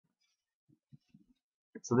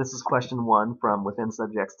So this is question 1 from Within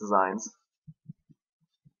Subjects Designs.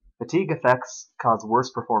 Fatigue effects cause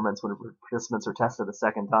worse performance when participants are tested a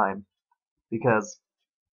second time because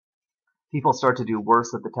people start to do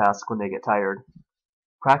worse at the task when they get tired.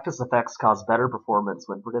 Practice effects cause better performance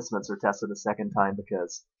when participants are tested a second time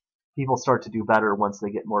because people start to do better once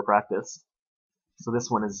they get more practice. So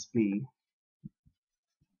this one is B.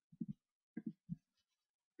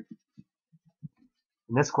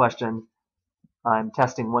 In this question, I'm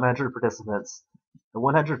testing 100 participants. The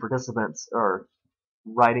 100 participants are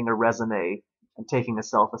writing a resume and taking a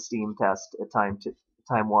self-esteem test at time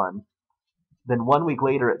 1. Then 1 week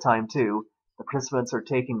later at time 2, the participants are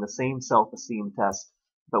taking the same self-esteem test,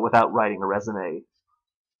 but without writing a resume.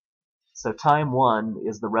 So time 1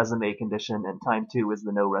 is the resume condition, and time 2 is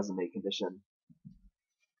the no resume condition.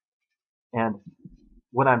 And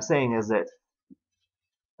what I'm saying is that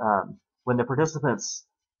when the participants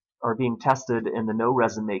are being tested in the no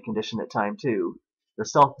resume condition at time 2, their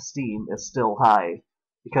self-esteem is still high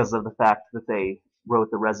because of the fact that they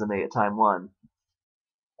wrote the resume at time 1.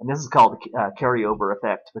 And this is called the carryover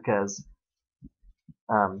effect because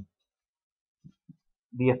the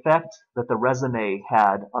effect that the resume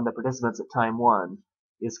had on the participants at time 1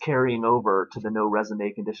 is carrying over to the no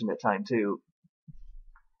resume condition at time 2.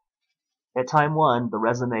 At time 1, the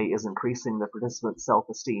resume is increasing the participants'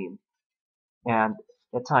 self-esteem, and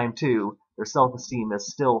at time 2, their self-esteem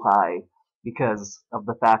is still high because of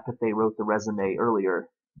the fact that they wrote the resume earlier.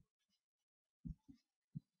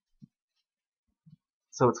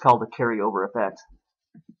 So it's called a carryover effect.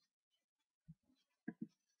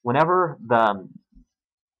 Whenever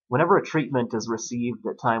a treatment is received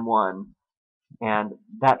at time 1, and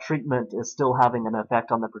that treatment is still having an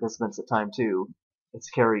effect on the participants at time 2, it's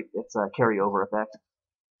a carryover effect.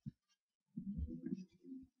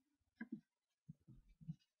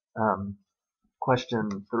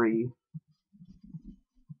 Question 3.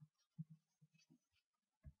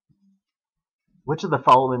 Which of the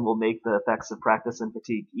following will make the effects of practice and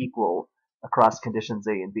fatigue equal across conditions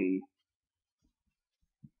A and B?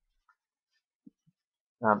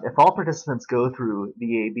 If all participants go through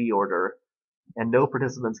the AB order and no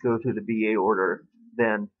participants go through the BA order,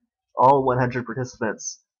 then all 100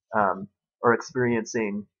 participants are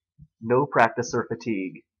experiencing no practice or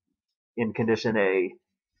fatigue in condition A,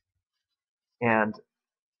 and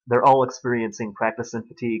they're all experiencing practice and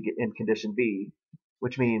fatigue in condition B,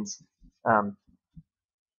 which means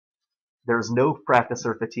there's no practice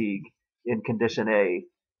or fatigue in condition A,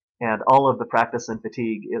 and all of the practice and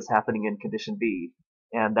fatigue is happening in condition B,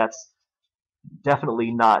 and that's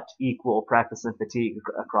definitely not equal practice and fatigue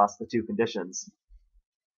across the two conditions.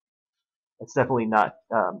 It's definitely not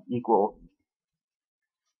equal.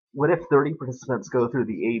 What if 30 participants go through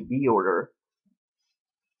the AB order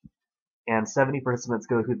and 70 participants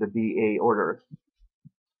go through the BA order?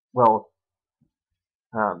 Well,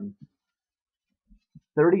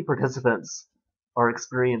 30 participants are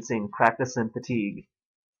experiencing practice and fatigue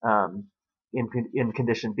in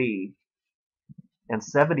condition B, and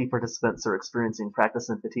 70 participants are experiencing practice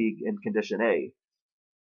and fatigue in condition A,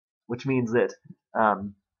 which means that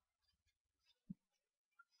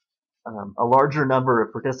a larger number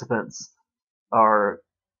of participants are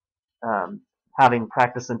having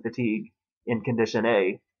practice and fatigue in condition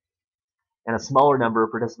A, and a smaller number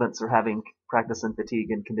of participants are having practice and fatigue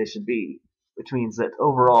in condition B, which means that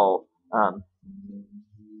overall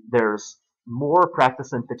there's more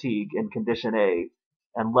practice and fatigue in condition A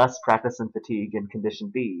and less practice and fatigue in condition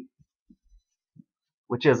B,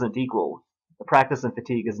 which isn't equal. The practice and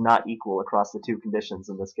fatigue is not equal across the two conditions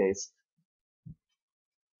in this case.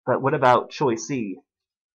 But what about choice C?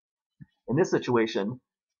 In this situation,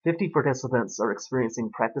 50 participants are experiencing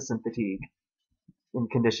practice and fatigue in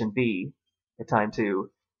condition B at time 2,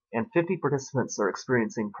 and 50 participants are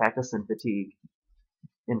experiencing practice and fatigue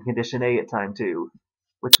in condition A at time 2,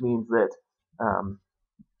 which means that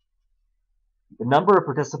the number of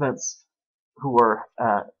participants who are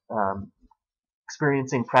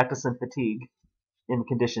experiencing practice and fatigue in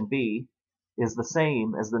condition B is the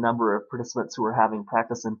same as the number of participants who are having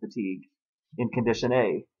practice and fatigue in condition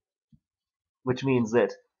A, which means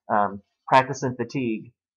that practice and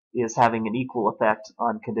fatigue is having an equal effect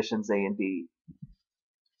on conditions A and B.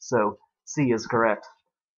 So C is correct.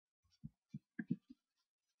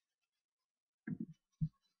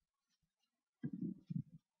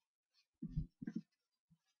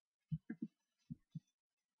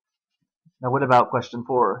 Now what about question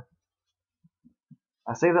 4?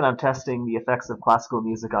 I say that I'm testing the effects of classical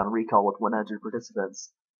music on recall with 100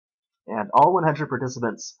 participants, and all 100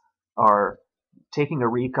 participants are taking a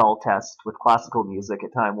recall test with classical music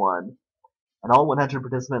at time 1, and all 100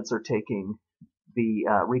 participants are taking the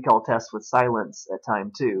recall test with silence at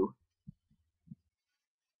time 2,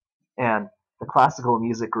 and the classical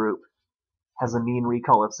music group has a mean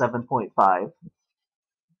recall of 7.5,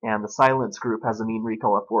 and the silence group has a mean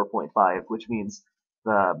recall of 4.5, which means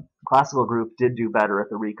the classical group did do better at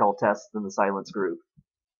the recall test than the silence group.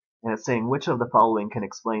 And it's saying which of the following can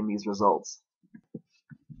explain these results.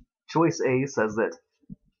 Choice A says that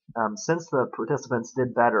since the participants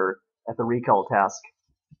did better at the recall task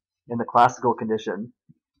in the classical condition,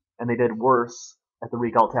 and they did worse at the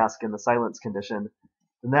recall task in the silence condition,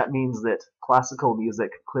 then that means that classical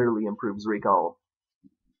music clearly improves recall.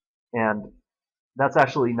 And that's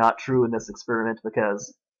actually not true in this experiment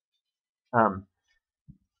because,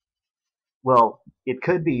 well, it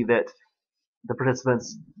could be that the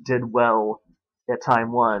participants did well at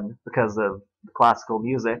time 1 because of the classical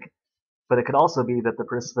music, but it could also be that the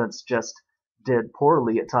participants just did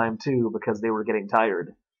poorly at time 2 because they were getting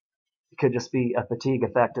tired. It could just be a fatigue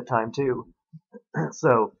effect at time 2.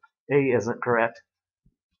 So A isn't correct.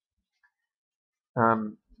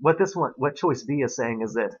 What choice B is saying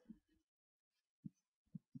is that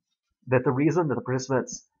the reason that the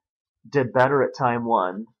participants did better at time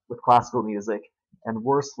 1 with classical music and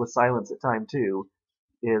worse with silence at time 2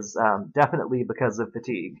 is definitely because of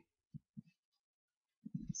fatigue.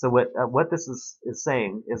 So what this is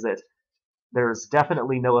saying is that there's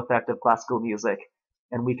definitely no effect of classical music,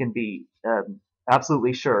 and we can be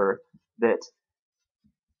absolutely sure that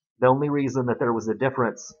the only reason that there was a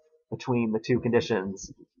difference between the two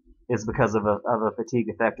conditions is because of a fatigue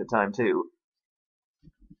effect at time 2.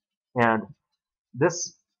 And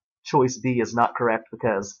this choice B is not correct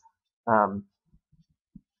because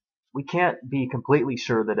we can't be completely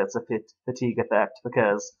sure that it's a fatigue effect,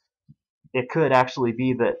 because it could actually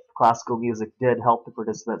be that classical music did help the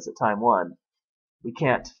participants at time 1. We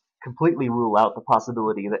can't completely rule out the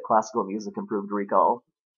possibility that classical music improved recall,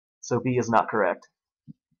 so B is not correct.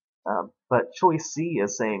 But choice C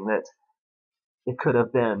is saying that it could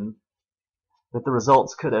have been that the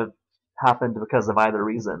results could have happened because of either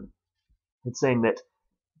reason. It's saying that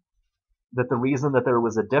the reason that there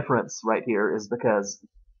was a difference right here is because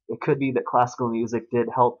it could be that classical music did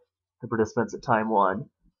help the participants at time 1.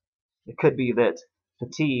 It could be that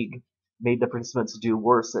fatigue made the participants do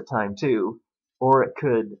worse at time 2, or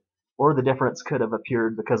the difference could have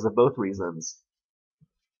appeared because of both reasons.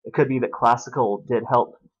 It could be that classical did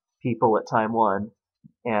help people at time 1,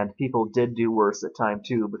 and people did do worse at time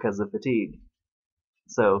 2 because of fatigue.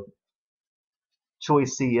 So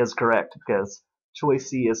choice C is correct, because choice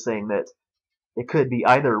C is saying that it could be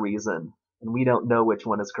either reason, and we don't know which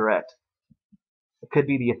one is correct. It could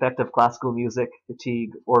be the effect of classical music,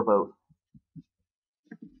 fatigue, or both.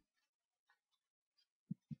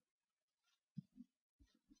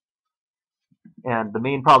 And the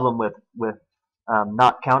main problem with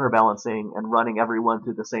not counterbalancing and running everyone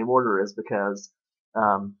through the same order is because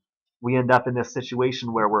we end up in this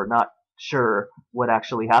situation where we're not sure what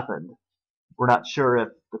actually happened. We're not sure if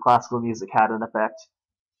the classical music had an effect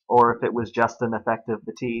or if it was just an effect of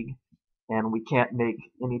fatigue, and we can't make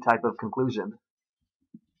any type of conclusion.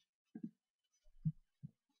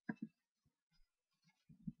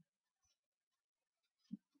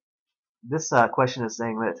 This question is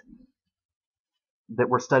saying that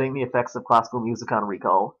we're studying the effects of classical music on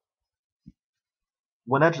recall.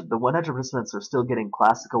 The 100 participants are still getting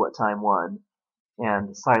classical at time 1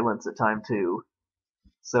 and silence at time 2,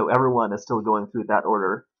 so everyone is still going through that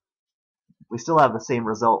order. We still have the same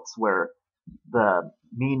results where the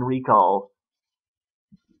mean recall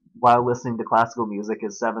while listening to classical music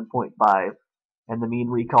is 7.5, and the mean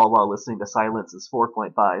recall while listening to silence is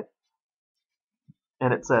 4.5.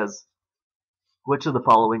 And it says, which of the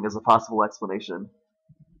following is a possible explanation?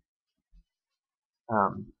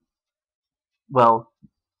 Well,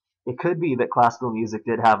 it could be that classical music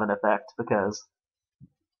did have an effect, because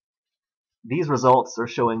these results are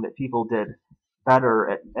showing that people did better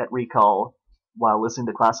at recall while listening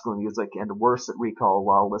to classical music and worse at recall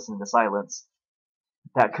while listening to silence.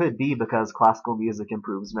 That could be because classical music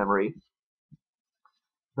improves memory.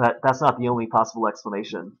 But that's not the only possible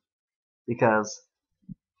explanation, because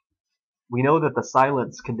we know that the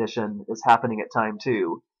silence condition is happening at time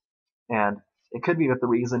 2, and it could be that the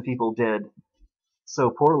reason people did so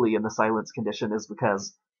poorly in the silence condition is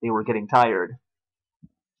because they were getting tired.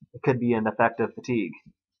 It could be an effect of fatigue.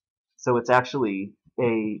 So it's actually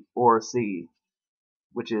A or C,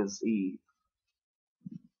 which is E.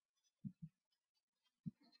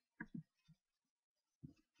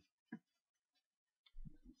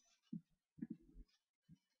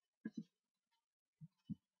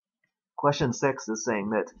 Question 6 is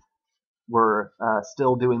saying that were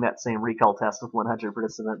still doing that same recall test with 100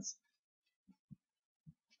 participants.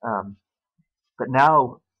 But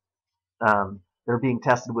now they're being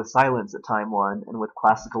tested with silence at time 1 and with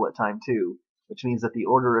classical at time 2, which means that the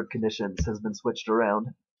order of conditions has been switched around.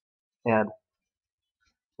 And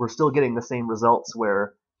we're still getting the same results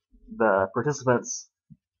where the participants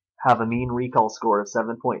have a mean recall score of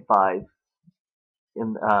 7.5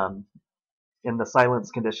 in the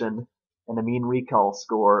silence condition and a mean recall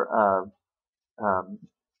score of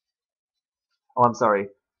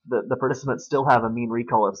the participants still have a mean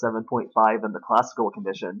recall of 7.5 in the classical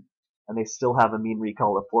condition, and they still have a mean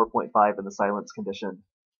recall of 4.5 in the silence condition.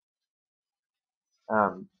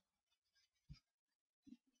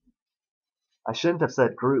 I shouldn't have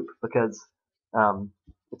said group because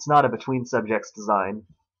it's not a between subjects design.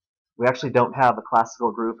 We actually don't have a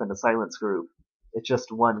classical group and a silence group. It's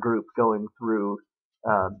just one group going through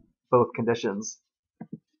both conditions.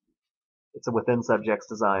 It's a within subjects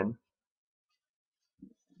design.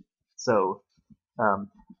 So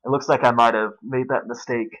it looks like I might have made that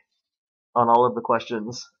mistake on all of the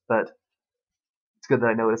questions, but it's good that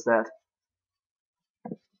I noticed that.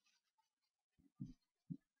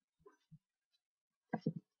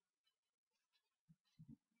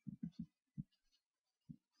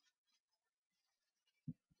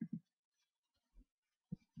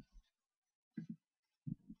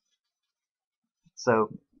 So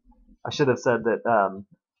I should have said that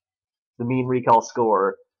the mean recall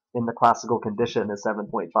score in the classical condition is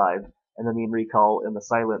 7.5, and the mean recall in the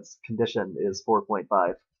silence condition is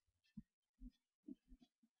 4.5.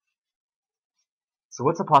 So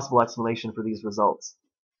what's a possible explanation for these results?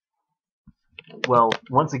 Well,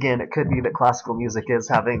 once again, it could be that classical music is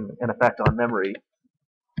having an effect on memory.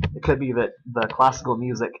 It could be that the classical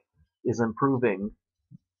music is improving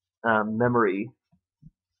memory,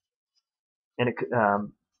 and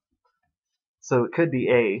so it could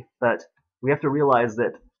be A, but we have to realize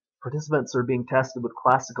that participants are being tested with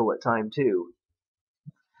classical at time 2.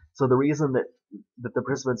 So the reason that the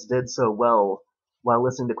participants did so well while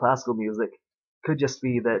listening to classical music could just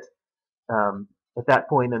be that at that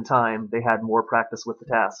point in time they had more practice with the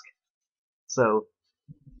task. So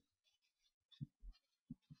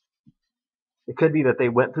it could be that they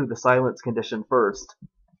went through the silence condition first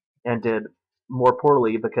and did more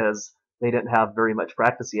poorly because they didn't have very much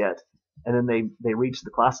practice yet, and then they reached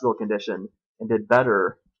the classical condition and did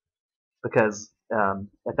better because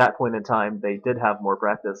at that point in time they did have more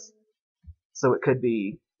practice. So it could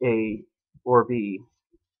be A or B.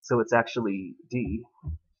 So it's actually D.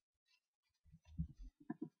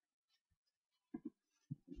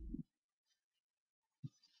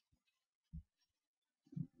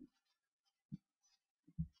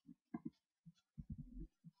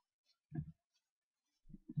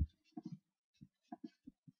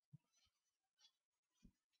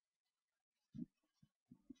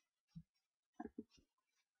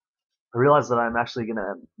 I realize that I'm actually going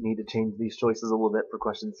to need to change these choices a little bit for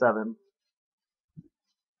question 7.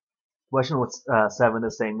 Question 7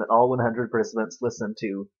 is saying that all 100 participants listen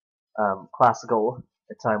to classical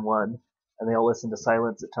at time 1, and they all listen to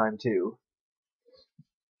silence at time 2.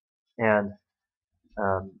 And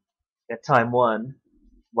at time 1,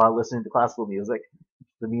 while listening to classical music,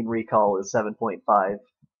 the mean recall is 7.5,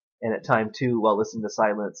 and at time 2, while listening to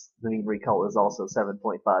silence, the mean recall is also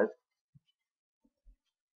 7.5.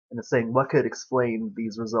 And it's saying what could explain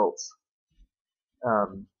these results.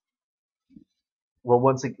 Well,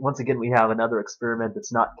 once again, we have another experiment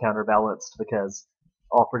that's not counterbalanced because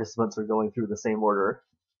all participants are going through the same order.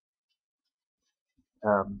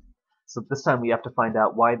 So this time we have to find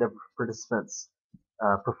out why the participants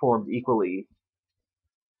performed equally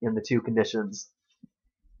in the two conditions.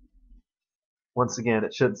 Once again,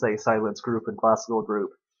 it should say silence group and classical group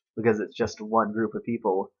because it's just one group of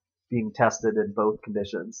people being tested in both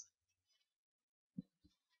conditions.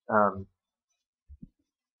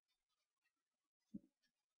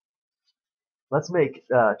 Let's make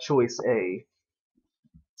choice A.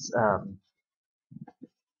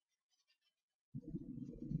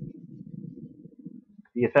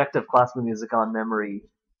 The effect of classical music on memory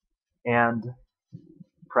and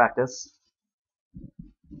practice.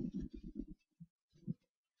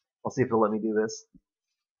 I'll see if it'll let me do this.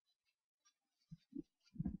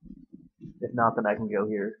 If not, then I can go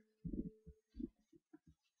here.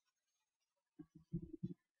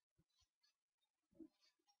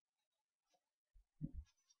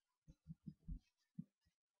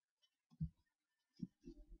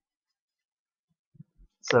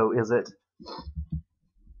 So is it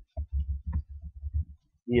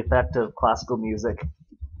the effect of classical music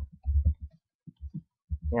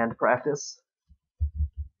and practice?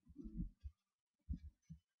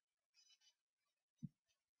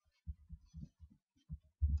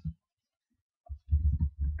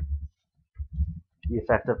 the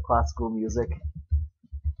effect of classical music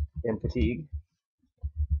in fatigue.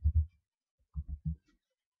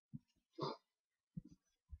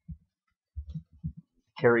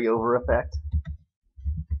 Carryover effect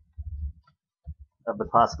of the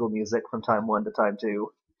classical music from time 1 to time 2,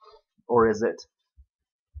 or is it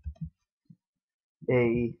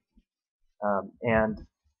A and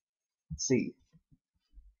C?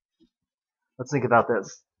 Let's think about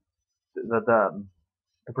this.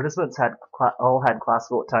 The participants all had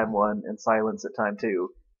classical at time 1 and silence at time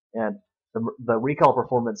 2, and the recall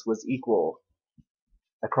performance was equal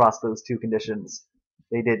across those two conditions.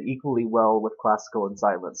 They did equally well with classical and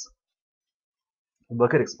silence. And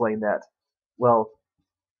what could explain that? Well,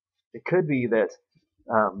 it could be that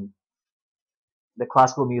the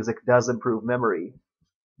classical music does improve memory.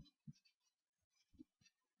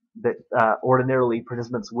 That ordinarily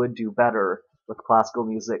participants would do better with classical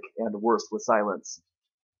music and worse with silence.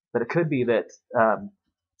 But it could be that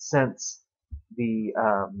since the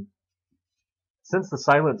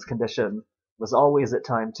silence condition was always at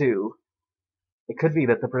time 2, it could be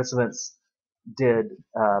that the participants did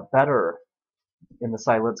better in the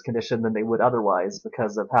silence condition than they would otherwise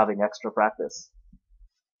because of having extra practice.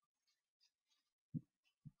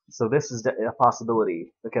 So this is a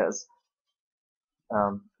possibility because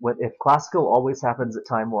if classical always happens at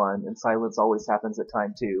time 1 and silence always happens at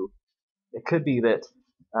time 2, it could be that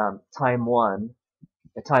at time 1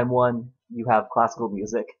 you have classical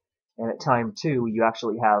music, and at time 2 you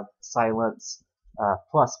actually have silence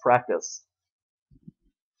plus practice.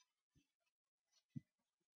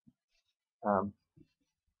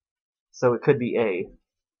 So it could be A.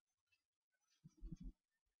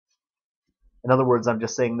 In other words, I'm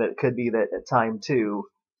just saying that it could be that at time 2,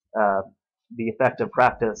 the effect of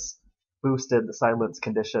practice boosted the silence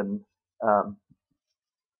condition,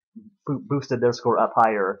 boosted their score up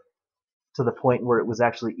higher to the point where it was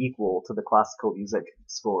actually equal to the classical music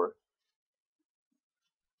score.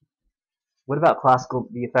 What about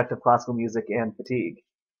the effect of classical music and fatigue?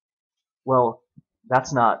 Well,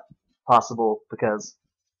 that's not possible because,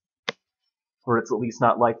 or it's at least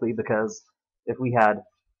not likely because if we had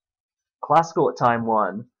classical at time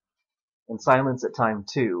 1 and silence at time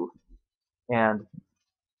 2, and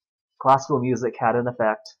classical music had an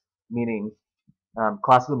effect, meaning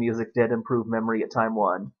classical music did improve memory at time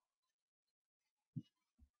 1.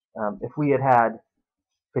 If we had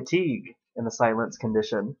fatigue in the silence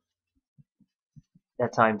condition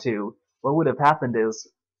at time 2, what would have happened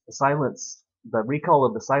is the recall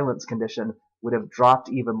of the silence condition would have dropped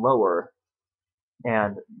even lower,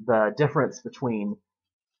 and the difference between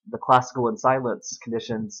the classical and silence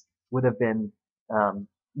conditions would have been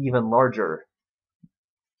even larger.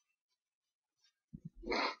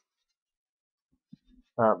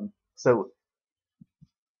 So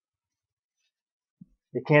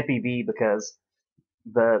it can't be B because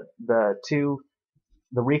the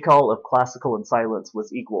recall of classical and silence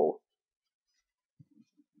was equal.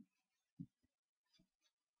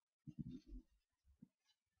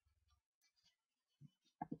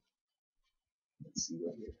 Let's see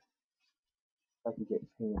right here. If I can get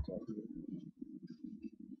paint out here.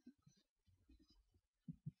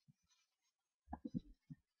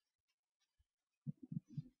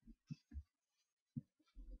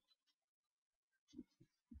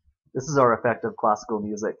 This is our effect of classical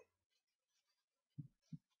music.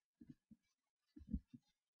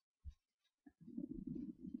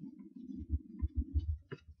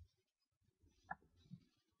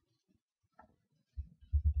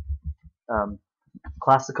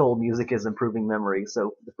 Classical music is improving memory,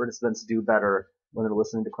 so the participants do better when they're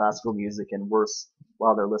listening to classical music and worse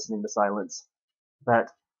while they're listening to silence. But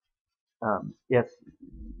if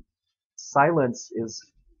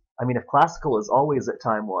classical is always at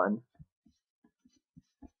time 1,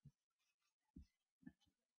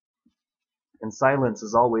 and silence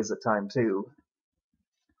is always at time 2,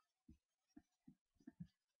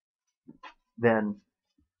 then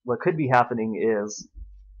what could be happening is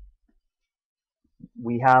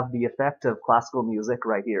we have the effect of classical music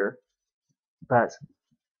right here, but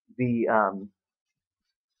the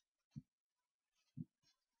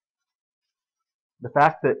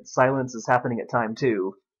fact that silence is happening at time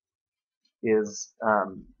 2 is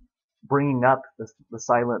bringing up the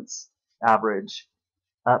silence average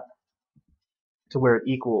up to where it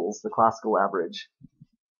equals the classical average.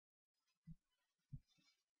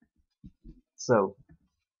 So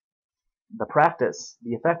the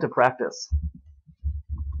effect of practice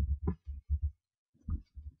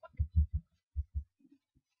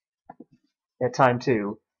at time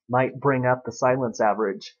 2 might bring up the silence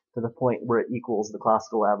average to the point where it equals the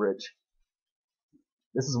classical average.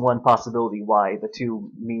 This is one possibility why the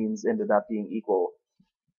two means ended up being equal.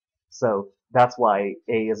 So that's why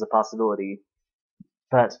A is a possibility.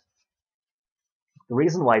 But the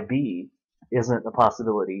reason why B isn't a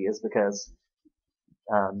possibility is because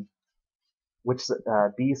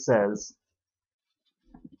B says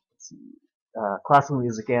classical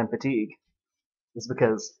music and fatigue, is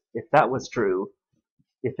because if that was true,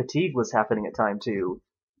 if fatigue was happening at time 2,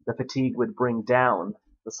 the fatigue would bring down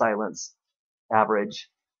the silence average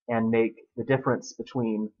and make the difference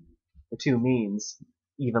between the two means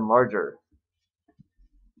even larger.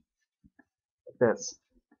 Like this.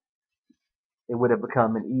 It would have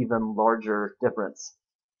become an even larger difference.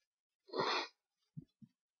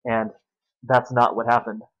 And that's not what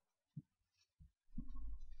happened.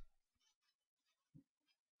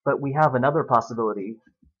 But we have another possibility.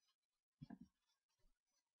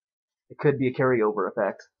 It could be a carryover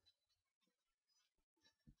effect.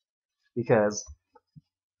 Because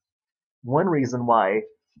one reason why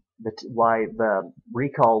the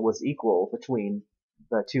recall was equal between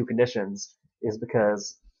the two conditions is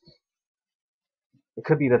because it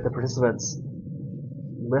could be that the participants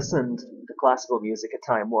listened to classical music at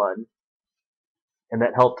time 1, and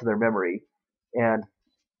that helped their memory, and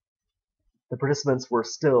the participants were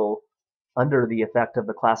still under the effect of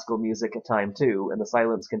the classical music at time 2 in the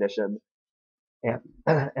silence condition, and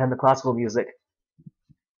the classical music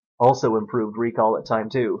also improved recall at time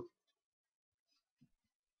 2.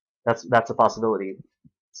 That's a possibility.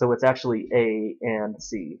 So it's actually A and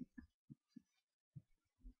C.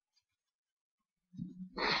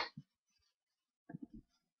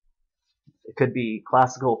 It could be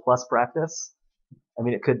classical plus practice.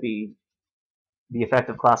 It could be the effect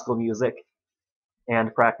of classical music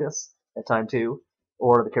and practice at time 2,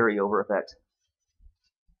 or the carryover effect.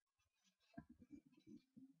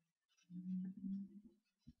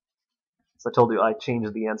 So I told you I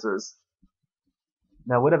changed the answers.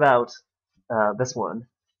 Now what about this one?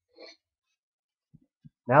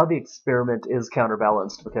 Now the experiment is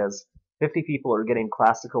counterbalanced because 50 people are getting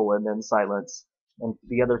classical and then silence, and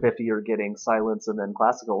the other 50 are getting silence and then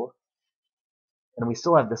classical. And we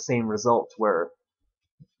still have the same result where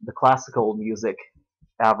the classical music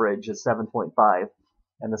average is 7.5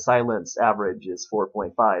 and the silence average is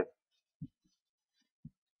 4.5.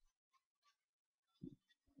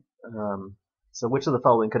 So which of the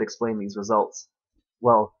following could explain these results?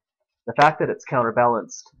 Well, the fact that it's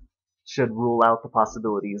counterbalanced should rule out the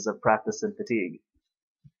possibilities of practice and fatigue,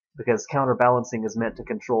 because counterbalancing is meant to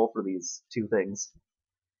control for these two things,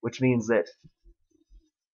 which means that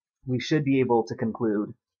we should be able to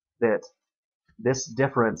conclude that this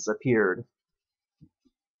difference appeared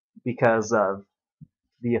because of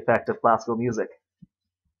the effect of classical music.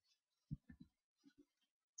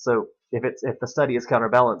 So if the study is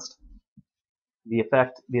counterbalanced, the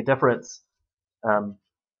difference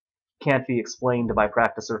can't be explained by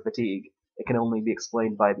practice or fatigue. It can only be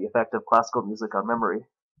explained by the effect of classical music on memory.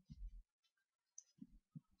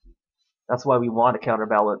 That's why we want to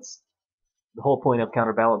counterbalance. The whole point of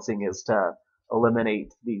counterbalancing is to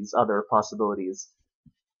eliminate these other possibilities.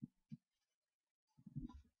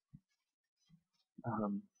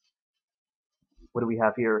 What do we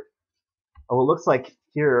have here? Oh, it looks like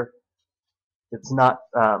here it's not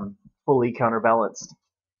fully counterbalanced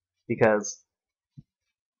because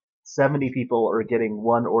 70 people are getting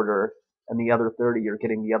one order and the other 30 are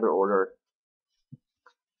getting the other order.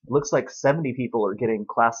 It looks like 70 people are getting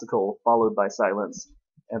classical followed by silence,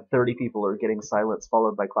 and 30 people are getting silence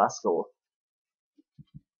followed by classical.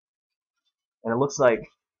 And it looks like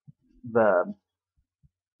the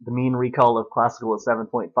mean recall of classical is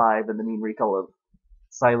 7.5 and the mean recall of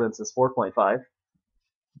silence is 4.5.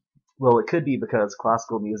 Well, it could be because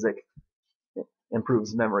classical music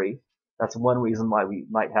improves memory. That's one reason why we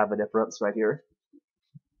might have a difference right here.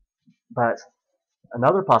 But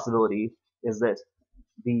another possibility is that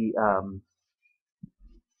the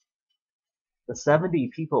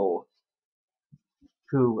 70 people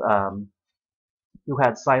who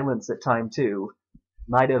had silence at time 2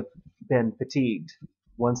 might have been fatigued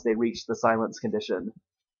once they reached the silence condition.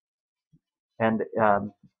 And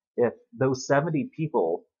if those 70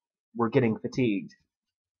 people were getting fatigued,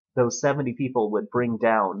 those 70 people would bring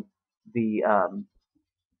down the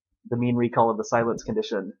mean recall of the silence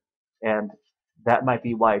condition, and that might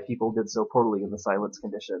be why people did so poorly in the silence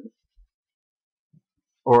condition.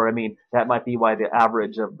 Or, that might be why the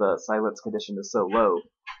average of the silence condition is so low.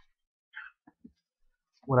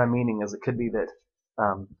 What I'm meaning is it could be that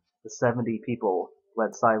the 70 people who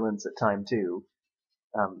had silence at time 2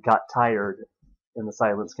 got tired in the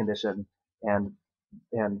silence condition, and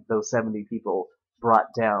those 70 people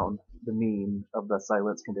brought down the mean of the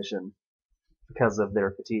silence condition because of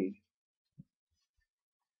their fatigue.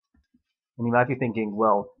 And you might be thinking,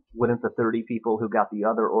 well, wouldn't the 30 people who got the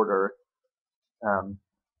other order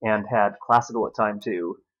and had classical at time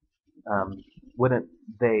 2, wouldn't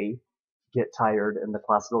they get tired in the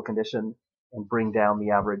classical condition and bring down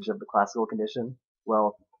the average of the classical condition?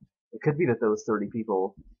 Well, it could be that those 30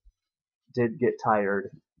 people did get tired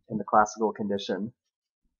in the classical condition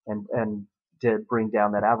and did bring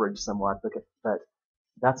down that average somewhat, but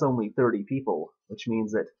that's only 30 people, which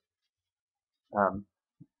means that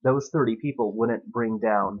those 30 people wouldn't bring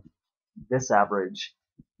down this average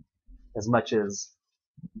as much as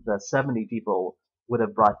the 70 people would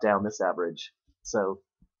have brought down this average. So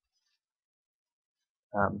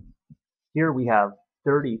here we have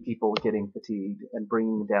 30 people getting fatigued and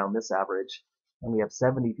bringing down this average, and we have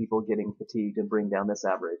 70 people getting fatigued and bringing down this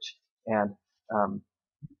average. And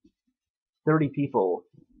 30 people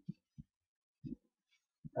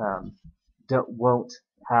won't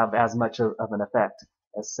have as much of an effect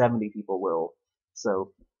as 70 people will.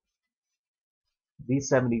 So these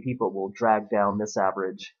 70 people will drag down this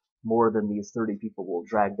average more than these 30 people will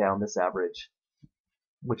drag down this average,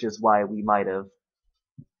 which is why we might have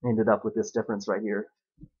ended up with this difference right here.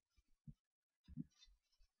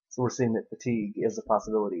 So we're seeing that fatigue is a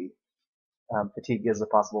possibility. Fatigue is a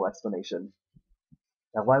possible explanation.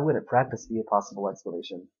 Now, why wouldn't practice be a possible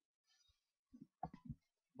explanation?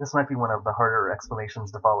 This might be one of the harder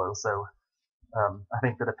explanations to follow, so I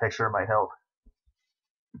think that a picture might help.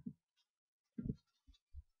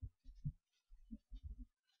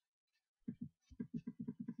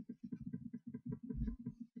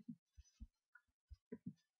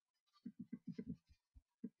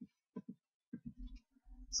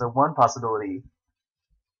 So one possibility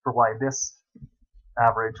for why this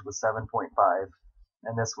average was 7.5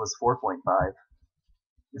 and this was 4.5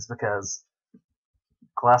 is because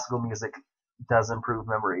classical music does improve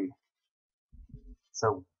memory.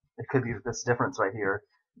 So it could be that this difference right here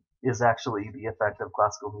is actually the effect of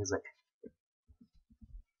classical music.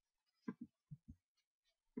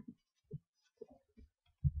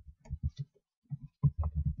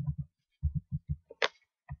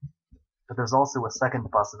 But there's also a second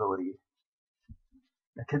possibility.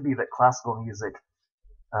 It could be that classical music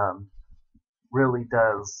really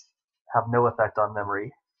does have no effect on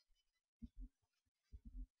memory.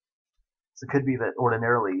 So it could be that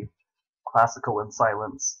ordinarily classical and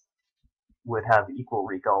silence would have equal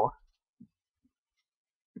recall.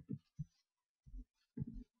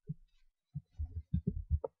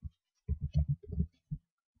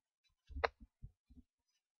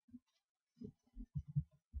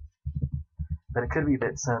 But it could be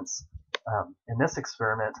that since in this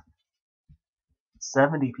experiment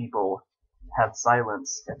 70 people had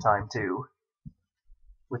silence at time 2,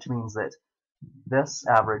 which means that this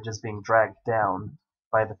average is being dragged down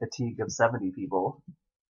by the fatigue of 70 people.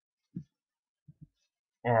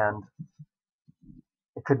 And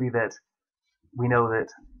it could be that we know that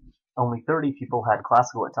only 30 people had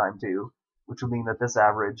classical at time 2, which would mean that this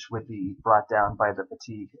average would be brought down by the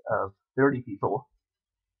fatigue of 30 people.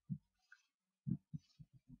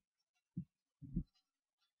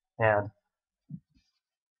 And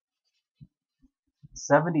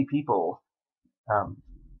 70 people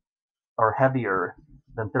are heavier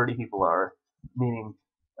than 30 people are, meaning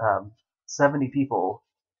 70 people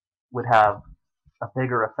would have a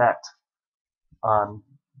bigger effect on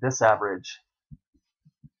this average,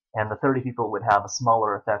 and the 30 people would have a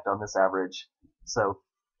smaller effect on this average. So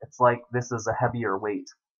it's like this is a heavier weight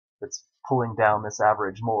that's pulling down this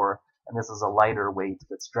average more, and this is a lighter weight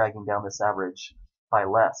that's dragging down this average by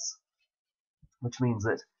less, which means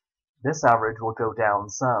that this average will go down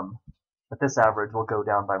some, but this average will go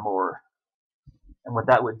down by more. And what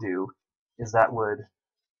that would do is that would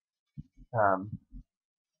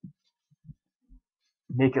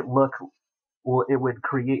make it look, well, it would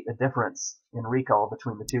create a difference in recall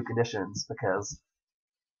between the two conditions, because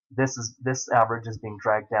this average is being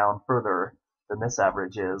dragged down further than this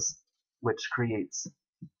average is, which creates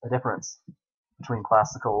a difference between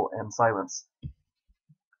classical and silence.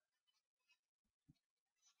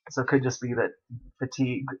 So it could just be that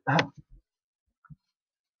fatigue,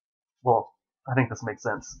 well, I think this makes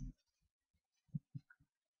sense.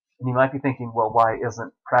 And you might be thinking, well, why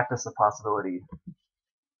isn't practice a possibility?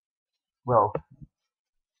 Well,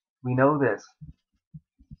 we know that,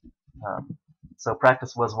 so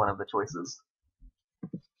practice was one of the choices.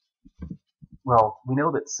 Well, we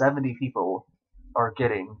know that 70 people are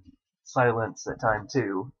getting silence at time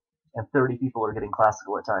 2, and 30 people are getting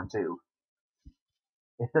classical at time 2.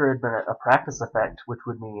 If there had been a practice effect, which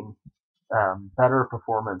would mean better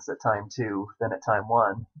performance at time 2 than at time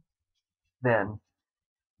 1, then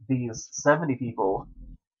these 70 people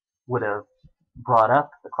would have brought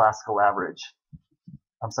up the classical average.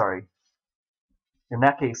 I'm sorry. In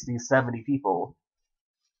that case, these 70 people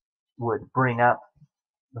would bring up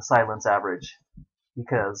the silence average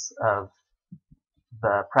because of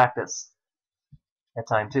the practice at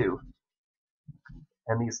time 2.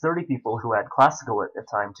 And these 30 people who had classical at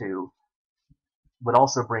time 2 would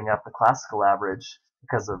also bring up the classical average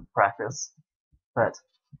because of practice. But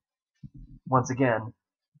once again,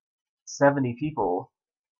 70 people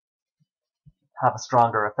have a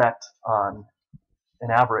stronger effect on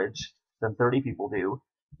an average than 30 people do.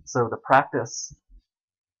 So the practice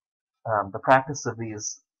of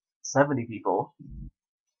these 70 people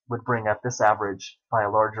would bring up this average by a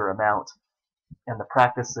larger amount, and the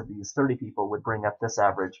practice of these 30 people would bring up this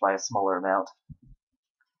average by a smaller amount.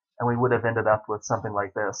 And we would have ended up with something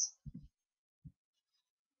like this.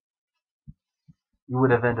 You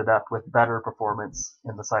would have ended up with better performance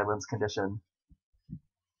in the silence condition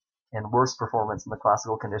and worse performance in the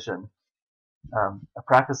classical condition. A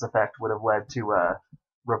practice effect would have led to a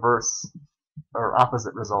reverse or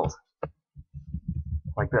opposite result,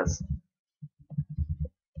 like this.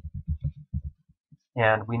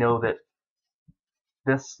 And we know that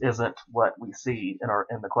this isn't what we see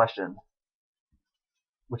in the question,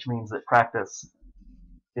 which means that practice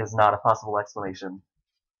is not a possible explanation.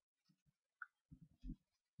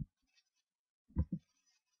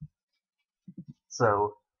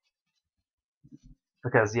 So,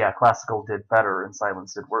 because classical did better and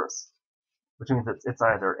silence did worse, which means it's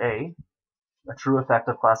either A, a true effect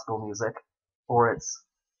of classical music, or it's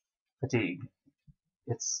fatigue.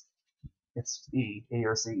 It's E, A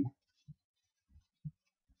or C.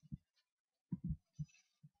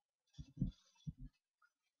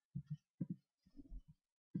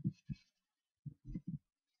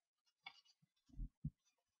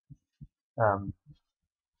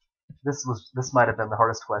 This might have been the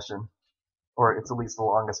hardest question, or it's at least the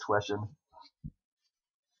longest question.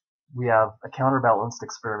 We have a counterbalanced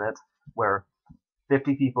experiment where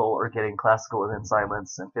 50 people are getting classical and then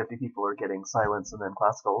silence, and 50 people are getting silence and then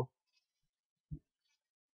classical.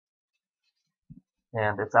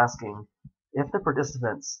 And it's asking, if the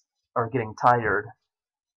participants are getting tired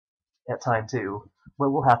at time 2,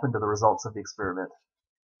 what will happen to the results of the experiment?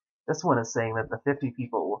 This one is saying that the 50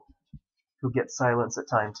 people who get silence at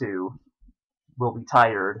time 2 will be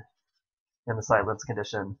tired in the silence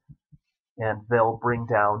condition, and they'll bring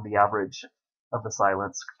down the average of the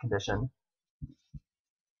silence condition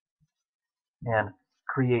and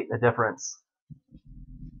create a difference,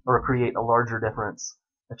 or create a larger difference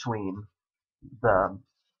between the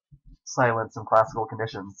silence and classical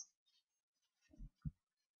conditions.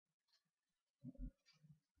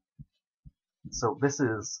 So this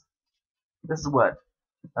is what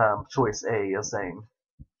choice A is saying.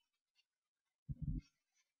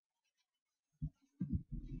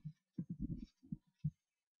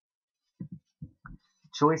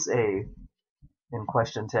 Choice A in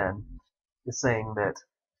question 10 is saying that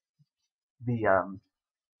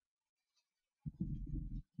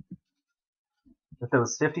that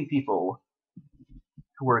those 50 people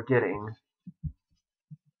who are getting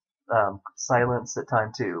silence at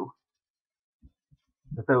time 2,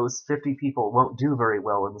 that those 50 people won't do very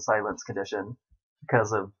well in the silence condition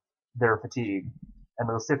because of their fatigue, and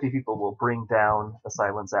those 50 people will bring down the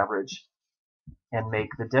silence average and make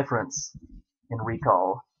the difference in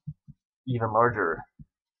recall even larger,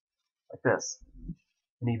 like this,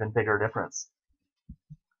 an even bigger difference.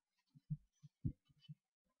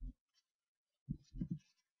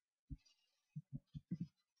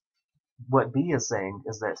 What B is saying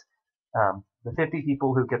is that the 50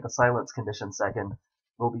 people who get the silence condition second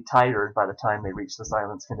will be tired by the time they reach the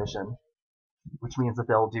silence condition, which means that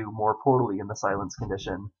they'll do more poorly in the silence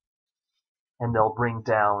condition, and they'll bring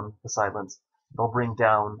down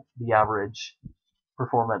the average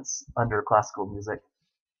performance under classical music.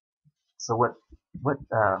 So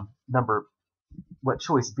what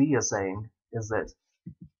choice B is saying is that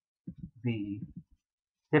the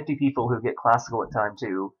 50 people who get classical at time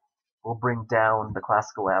 2 will bring down the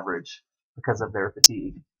classical average because of their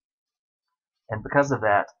fatigue. And because of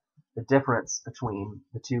that, the difference between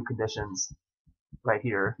the two conditions right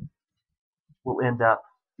here will end up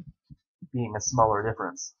being a smaller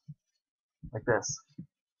difference, like this,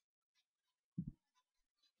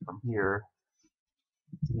 from here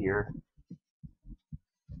to here.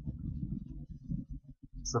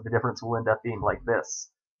 So the difference will end up being like this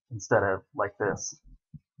instead of like this.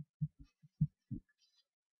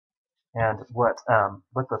 And what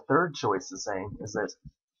the third choice is saying is that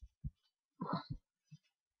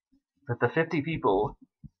that the 50 people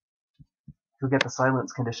who get the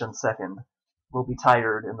silence condition second will be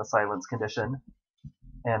tired in the silence condition,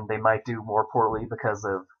 and they might do more poorly because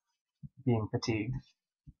of being fatigued.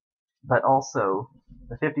 But also,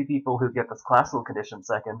 the 50 people who get this classical condition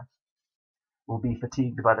second will be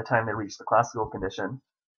fatigued by the time they reach the classical condition,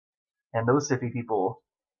 and those 50 people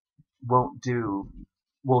will do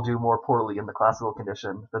more poorly in the classical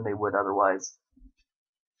condition than they would otherwise.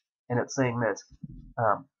 And it's saying that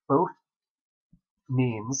both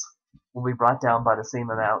means will be brought down by the same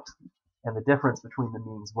amount, and the difference between the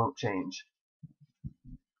means won't change.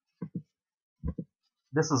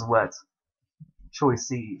 This is what choice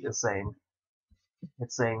C is saying.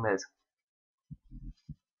 It's saying that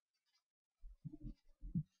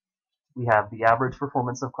we have the average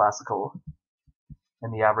performance of classical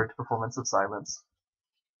and the average performance of silence,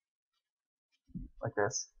 like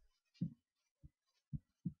this.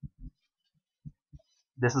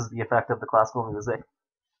 This is the effect of the classical music.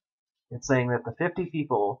 It's saying that the 50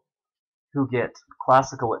 people who get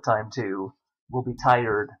classical at time 2 will be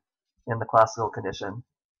tired in the classical condition,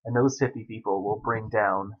 and those 50 people will bring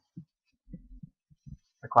down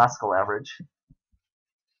the classical average.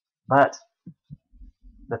 But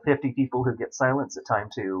the 50 people who get silence at time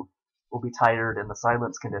 2 will be tired in the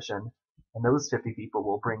silence condition, and those 50 people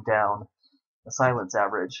will bring down the silence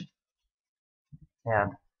average.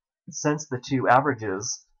 And since the two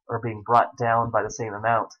averages are being brought down by the same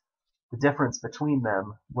amount, the difference between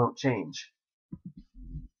them won't change.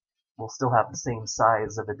 We'll still have the same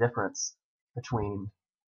size of a difference between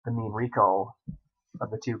the mean recall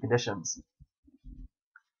of the two conditions.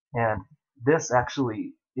 And this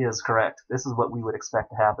actually is correct. This is what we would expect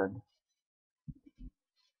to happen.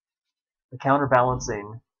 The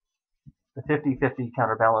counterbalancing, the 50-50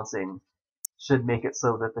 counterbalancing, should make it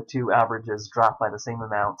so that the two averages drop by the same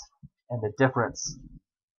amount, and the difference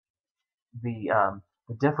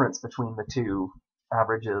between the two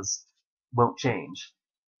averages won't change,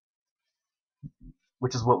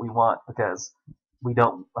 which is what we want, because we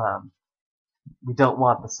don't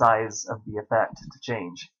want the size of the effect to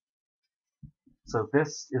change. So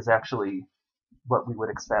this is actually what we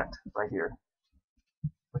would expect right here,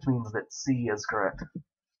 which means that C is correct.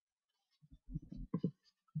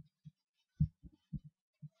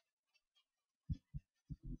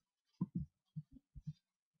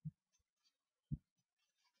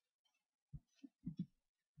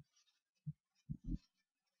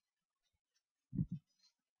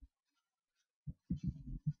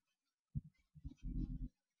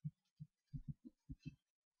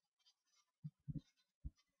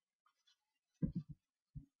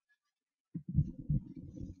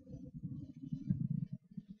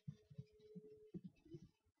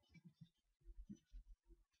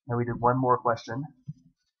 Now we did one more question.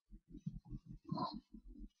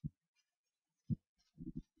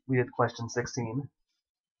 We did question 16.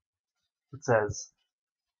 It says,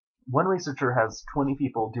 one researcher has 20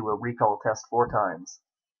 people do a recall test 4 times.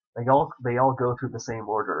 They all go through the same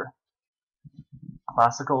order.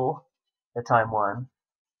 Classical at time 1,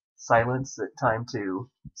 silence at time 2,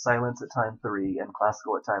 silence at time 3, and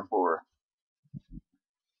classical at time 4.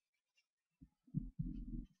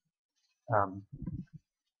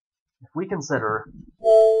 If we consider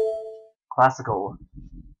classical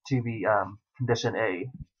to be condition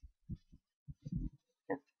A,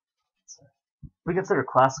 if we consider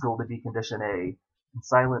classical to be condition A and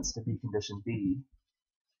silence to be condition B,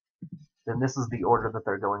 then this is the order that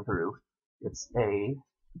they're going through. It's A,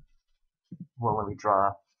 well, let me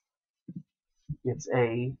draw. It's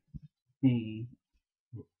A, B,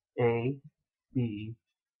 A, B,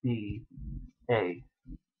 B, A,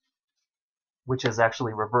 which is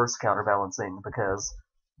actually reverse counterbalancing, because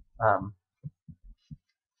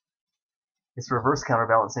it's reverse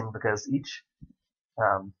counterbalancing because each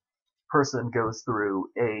person goes through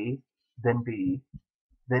A, then B,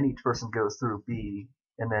 then each person goes through B,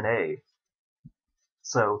 and then A.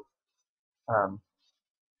 So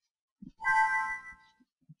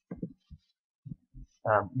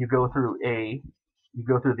you go through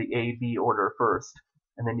the A-B order first,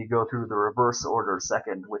 and then you go through the reverse order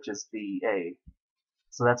second, which is B-A.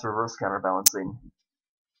 So that's reverse counterbalancing.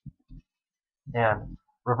 And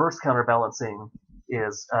reverse counterbalancing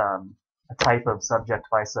is a type of subject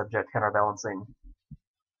by subject counterbalancing.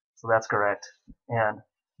 So that's correct. And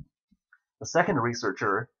the second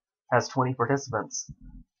researcher has 20 participants,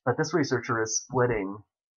 but this researcher is splitting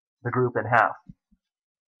the group in half.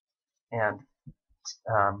 And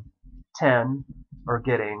 10 are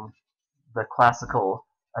getting the classical,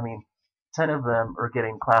 10 of them are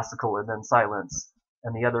getting classical and then silence,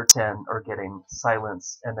 and the other 10 are getting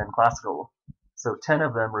silence and then classical. So 10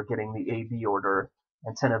 of them are getting the AB order,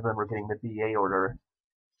 and 10 of them are getting the BA order,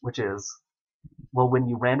 which is, well, when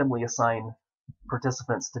you randomly assign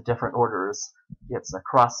participants to different orders, it's a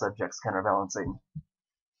cross-subjects counterbalancing.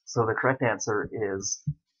 So the correct answer is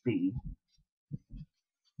B.